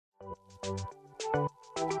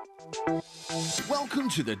Welcome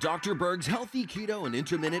to the Dr. Berg's Healthy Keto and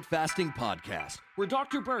Intermittent Fasting Podcast, where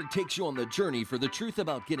Dr. Berg takes you on the journey for the truth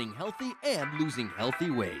about getting healthy and losing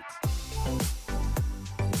healthy weight.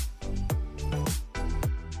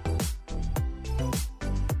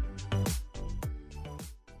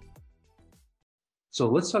 So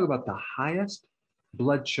let's talk about the highest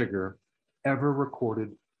blood sugar ever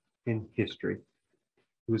recorded in history.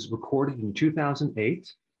 It was recorded in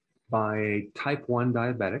 2008 by a type 1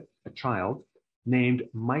 diabetic, a child, named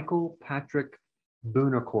Michael Patrick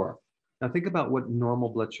Buonocore. Now think about what normal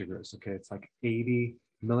blood sugar is, okay? It's like 80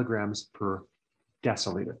 milligrams per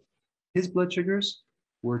deciliter. His blood sugars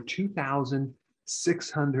were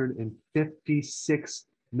 2,656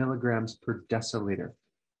 milligrams per deciliter.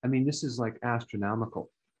 I mean, this is like astronomical.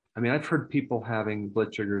 I mean, I've heard people having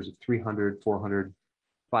blood sugars of 300, 400,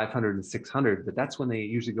 500, and 600, but that's when they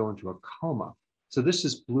usually go into a coma. So this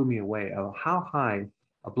just blew me away of how high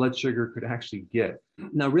a blood sugar could actually get.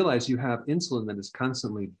 Now realize you have insulin that is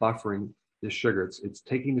constantly buffering this sugar. It's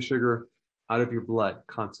taking the sugar out of your blood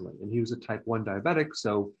constantly. And he was a type 1 diabetic,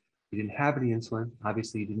 so he didn't have any insulin.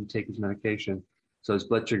 Obviously, he didn't take his medication. So his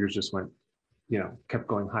blood sugars just went, kept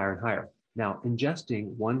going higher and higher. Now,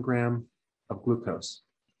 ingesting 1 gram of glucose,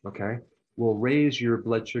 okay, will raise your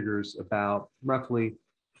blood sugars about roughly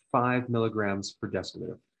 5 milligrams per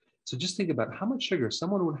deciliter. So just think about how much sugar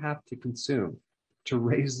someone would have to consume to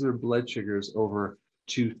raise their blood sugars over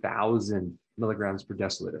 2,000 milligrams per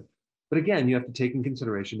deciliter. But again, you have to take in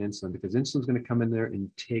consideration insulin, because insulin is going to come in there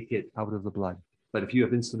and take it out of the blood. But if you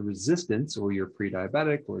have insulin resistance, or you're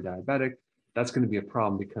pre-diabetic or diabetic, that's going to be a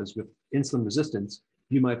problem, because with insulin resistance,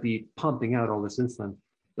 you might be pumping out all this insulin,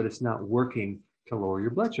 but it's not working to lower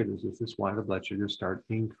your blood sugars. This is why the blood sugars start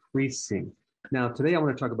increasing. Now, today I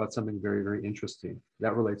want to talk about something very, very interesting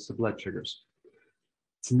that relates to blood sugars.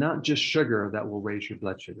 It's not just sugar that will raise your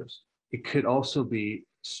blood sugars. It could also be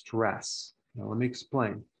stress. Now, let me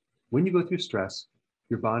explain. When you go through stress,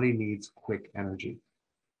 your body needs quick energy.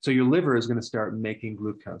 So your liver is going to start making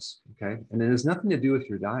glucose, okay? And it has nothing to do with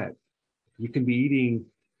your diet. You can be eating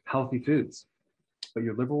healthy foods, but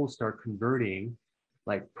your liver will start converting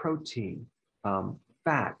like protein,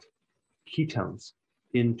 fat, ketones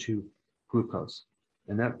into glucose.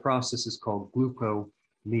 And that process is called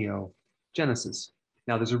gluconeogenesis.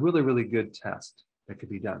 Now, there's a really, really good test that could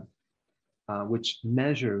be done, which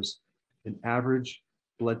measures an average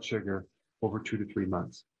blood sugar over 2 to 3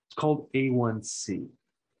 months. It's called A1C.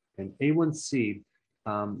 And A1C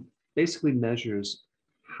basically measures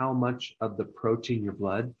how much of the protein in your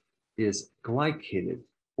blood is glycated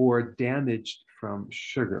or damaged from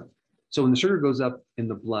sugar. So when the sugar goes up in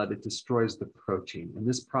the blood, it destroys the protein. And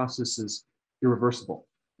this process is irreversible.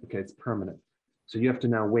 Okay, it's permanent. So you have to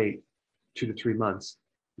now wait 2 to 3 months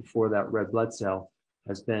before that red blood cell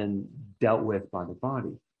has been dealt with by the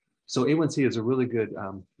body. So A1C is a really good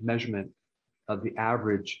measurement of the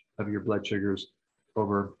average of your blood sugars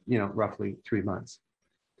over, roughly 3 months.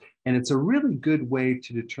 And it's a really good way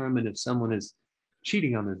to determine if someone is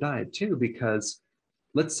cheating on their diet too, because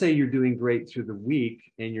let's say you're doing great through the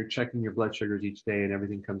week and you're checking your blood sugars each day and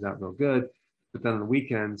everything comes out real good, but then on the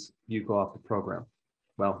weekends, you go off the program.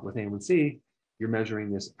 Well, with A1C, you're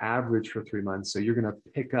measuring this average for 3 months, so you're going to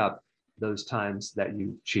pick up those times that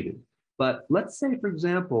you cheated. But let's say, for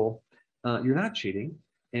example, you're not cheating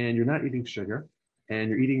and you're not eating sugar and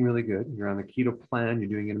you're eating really good. You're on the keto plan, you're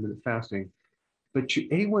doing intermittent fasting, but your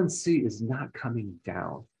A1C is not coming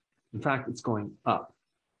down. In fact, it's going up.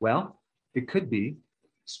 Well, it could be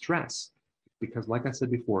stress, because like I said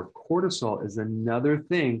before, cortisol is another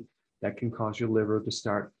thing that can cause your liver to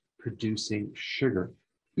start producing sugar,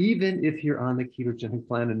 even if you're on the ketogenic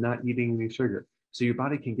plan and not eating any sugar. So your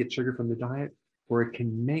body can get sugar from the diet, or it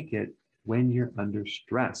can make it when you're under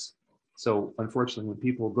stress. So unfortunately, when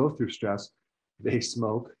people go through stress, they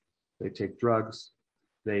smoke, they take drugs,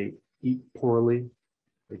 they eat poorly,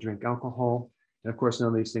 they drink alcohol. And of course, none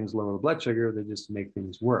of these things lower the blood sugar, they just make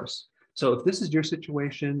things worse. So if this is your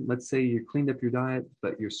situation, let's say you cleaned up your diet,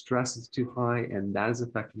 but your stress is too high and that is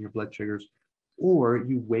affecting your blood sugars, or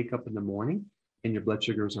you wake up in the morning and your blood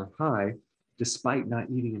sugars are high despite not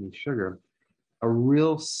eating any sugar, a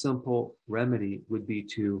real simple remedy would be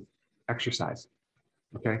to exercise,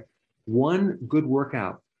 okay? One good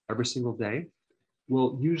workout every single day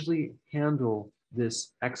will usually handle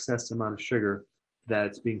this excess amount of sugar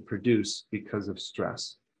that's being produced because of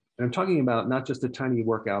stress. And I'm talking about not just a tiny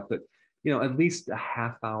workout, but at least a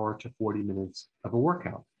half hour to 40 minutes of a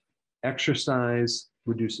workout. Exercise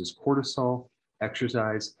reduces cortisol.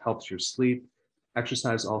 Exercise helps your sleep.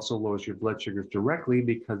 Exercise also lowers your blood sugars directly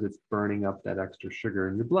because it's burning up that extra sugar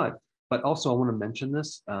in your blood. But also, I want to mention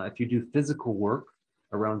this, if you do physical work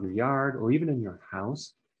around your yard or even in your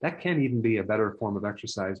house, that can even be a better form of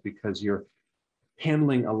exercise because you're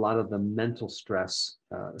handling a lot of the mental stress,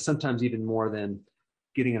 sometimes even more than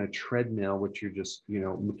getting on a treadmill, which you're just,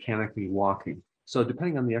 mechanically walking. So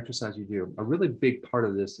depending on the exercise you do, a really big part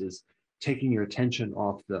of this is taking your attention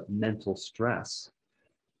off the mental stress.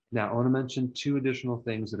 Now, I want to mention two additional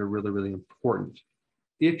things that are really, really important.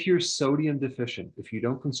 If you're sodium deficient, if you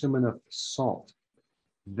don't consume enough salt,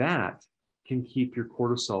 that can keep your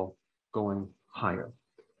cortisol going higher.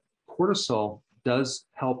 Cortisol does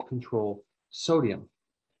help control sodium.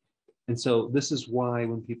 And so this is why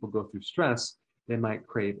when people go through stress, they might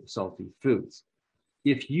crave salty foods.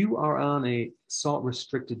 If you are on a salt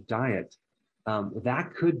restricted diet,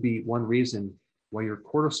 that could be one reason why your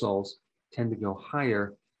cortisols tend to go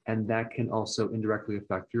higher, and that can also indirectly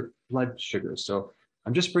affect your blood sugar. So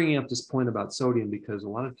I'm just bringing up this point about sodium because a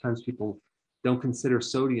lot of times people don't consider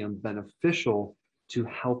sodium beneficial to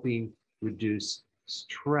helping reduce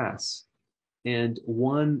stress. And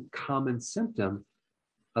one common symptom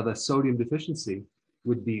of a sodium deficiency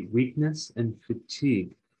would be weakness and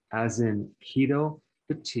fatigue, as in keto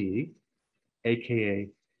fatigue, aka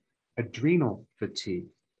adrenal fatigue.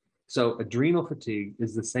 So adrenal fatigue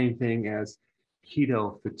is the same thing as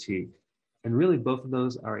keto fatigue. And really both of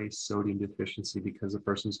those are a sodium deficiency because the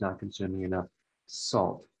person's not consuming enough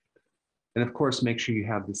salt. And of course, make sure you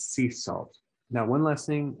have the sea salt. Now, one last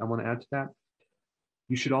thing I want to add to that,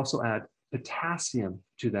 you should also add potassium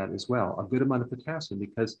to that as well, a good amount of potassium,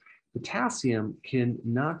 because potassium can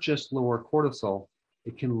not just lower cortisol,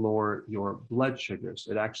 it can lower your blood sugars.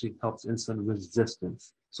 It actually helps insulin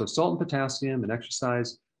resistance. So salt and potassium and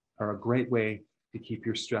exercise are a great way to keep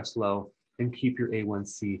your stress low and keep your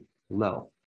A1C low.